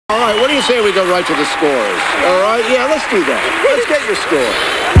All right, what do you say we go right to the scores? All right, yeah, let's do that. Let's get your score.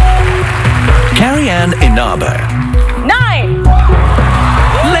 Carrie Ann Inaba. 9.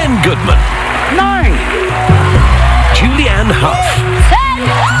 Len Goodman. 9. Julianne Hough. 10.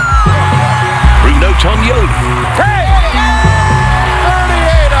 Bruno Tonioli.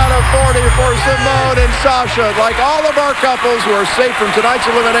 38 out of 40 for Simone and Sasha. Like all of our couples who are safe from tonight's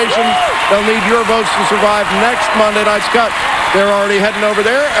elimination, they'll need your votes to survive next Monday night's cut. They're already heading over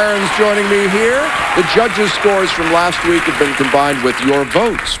there. Erin's joining me here. The judges' scores from last week have been combined with your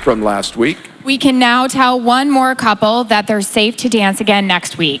votes from last week. We can now tell one more couple that they're safe to dance again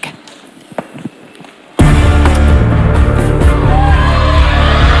next week.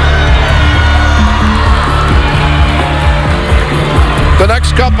 The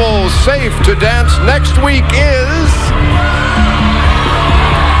next couple safe to dance next week is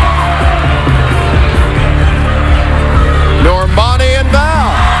Normani and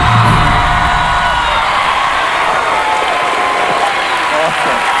Val.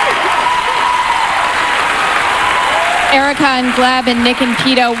 Erica and Gleb and Nick and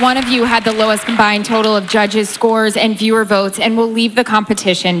Peta, one of you had the lowest combined total of judges' scores and viewer votes and will leave the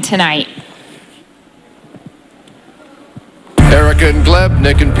competition tonight. Erica and Gleb,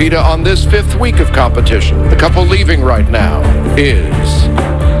 Nick and Peta on this 5th week of competition. The couple leaving right now is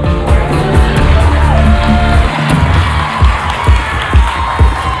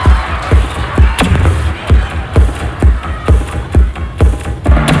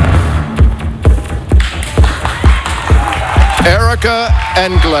Erica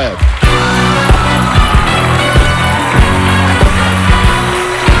and Gleb.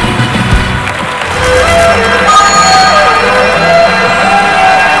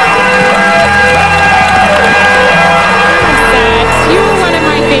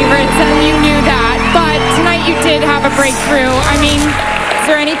 Breakthrough. I mean, is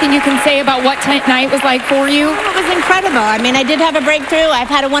there anything you can say about what tonight was like for you? It was incredible. I mean, I did have a breakthrough. I've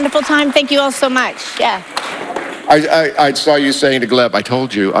had a wonderful time. Thank you all so much. Yeah. I saw you saying to Gleb, I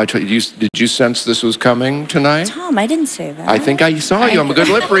told you, did you sense this was coming tonight? Tom, I didn't say that. I think I saw you. I'm a good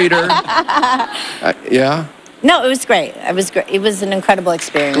lip reader. Yeah? No, it was great. It was great. It was an incredible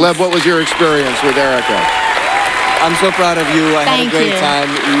experience. Gleb, what was your experience with Erica? I'm so proud of you. I had a great time.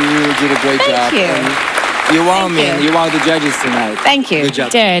 You did a great job. Thank you. And you won me, and you won the judges tonight. Thank you.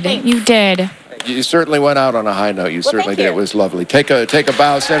 Good job. You did. You certainly went out on a high note. You certainly did. you. It was lovely. Take a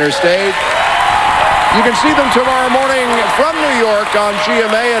bow center stage. You can see them tomorrow morning from New York on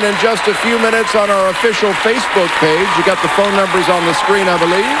GMA and in just a few minutes on our official Facebook page. You got the phone numbers on the screen, I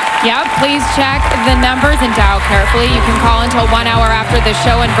believe. Yep, please check the numbers and dial carefully. You can call until 1 hour after the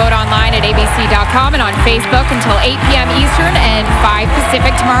show and vote online at abc.com and on Facebook until 8 p.m. Eastern and 5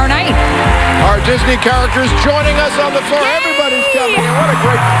 Pacific tomorrow night. Our Disney characters joining us on the floor. Yay! Everybody's coming in. What a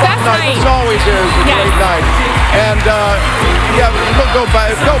great Best night. night. This always is a great night. And, yeah, go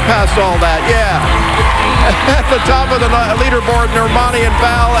past all that. Yeah. At the top of the leaderboard, Normani and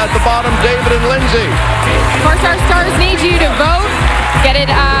Val. At the bottom, David and Lindsay. Of course, our stars need you to vote. Get it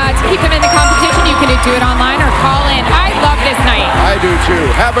to keep them in the competition. You can do it online or call in. I love this night. I do too.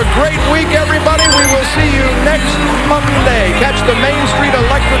 Have a great week, everybody. We will see you next Monday. Catch the Main Street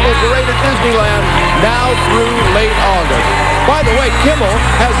Electrical Parade at Disneyland now through late August. By the way, Kimmel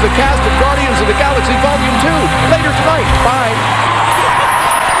has the cast of Guardians of the Galaxy Volume 2 later tonight. Bye.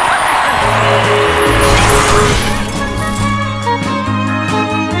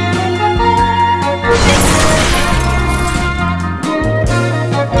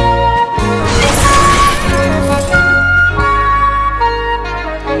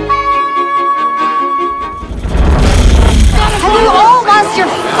 Have you all lost your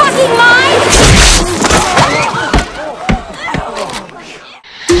fucking mind?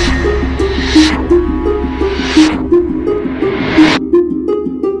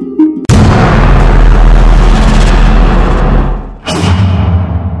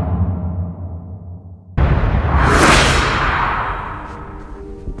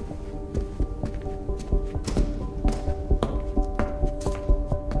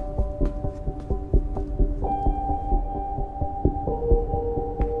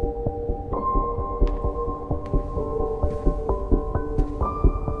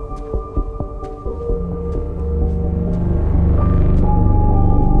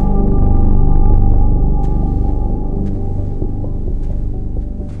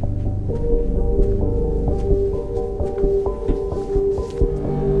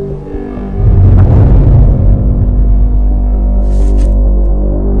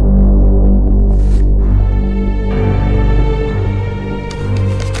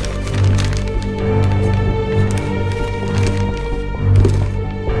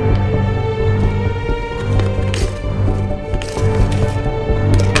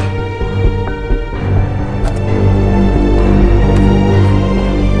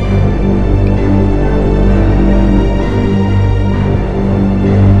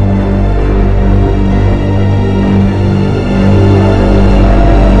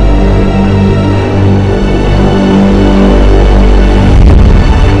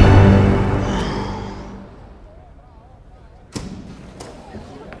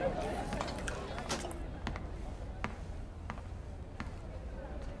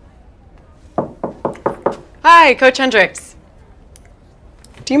 Hi, Coach Hendricks.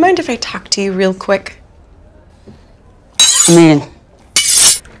 Do you mind if I talk to you real quick? I mean,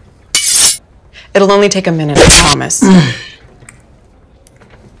 it'll only take a minute, I promise.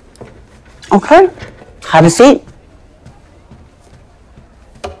 Okay. Have a seat.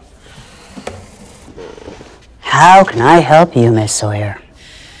 How can I help you, Miss Sawyer?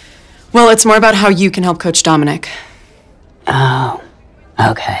 Well, it's more about how you can help Coach Dominic. Oh,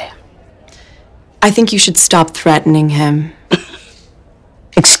 okay. I think you should stop threatening him.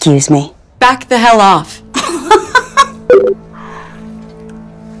 Excuse me? Back the hell off.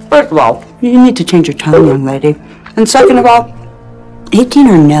 First of all, you need to change your tone, young lady. And second of all, 18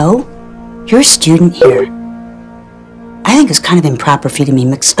 or no, you're a student here. I think it's kind of improper for you to be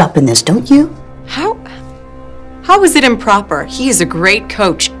mixed up in this, don't you? How is it improper? He is a great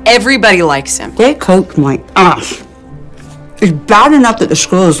coach. Everybody likes him. They coach my ass. It's bad enough that the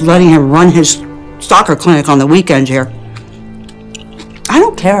school is letting him run his soccer clinic on the weekends here. I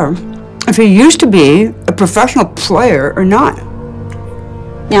don't care if he used to be a professional player or not.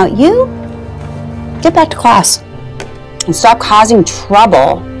 Now you get back to class and stop causing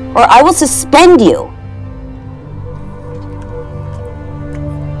trouble, or I will suspend you.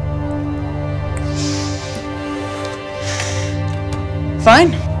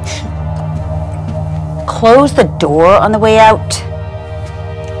 Fine. Close the door on the way out.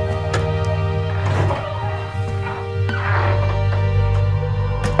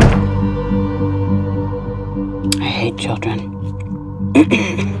 I hate children.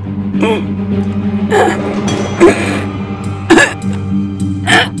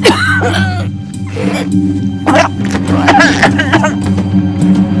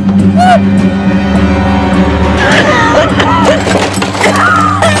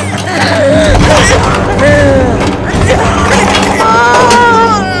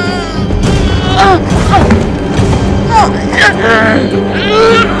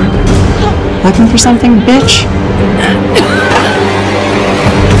 Looking for something, bitch?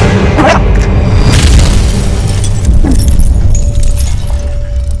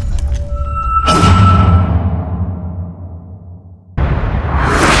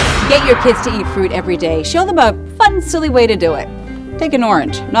 Get your kids to eat fruit every day. Show them a fun, silly way to do it. Take an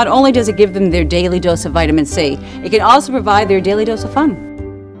orange. Not only does it give them their daily dose of vitamin C, it can also provide their daily dose of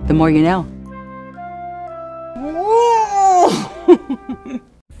fun. The more you know.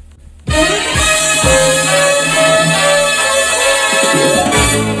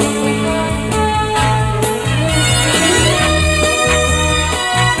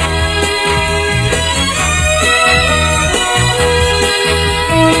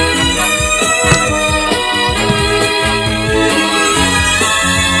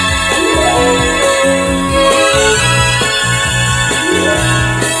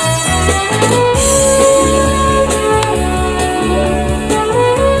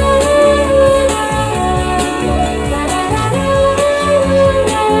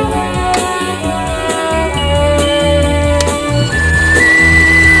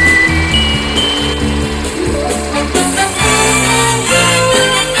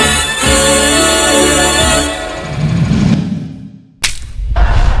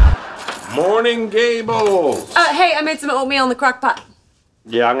 Gables. Hey, I made some oatmeal in the crock pot.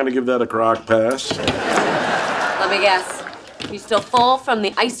 Yeah, I'm gonna give that a crock pass. Let me guess. You still full from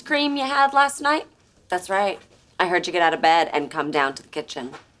the ice cream you had last night? That's right. I heard you get out of bed and come down to the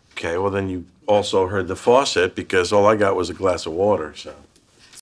kitchen. Okay, well then you also heard the faucet because all I got was a glass of water, so.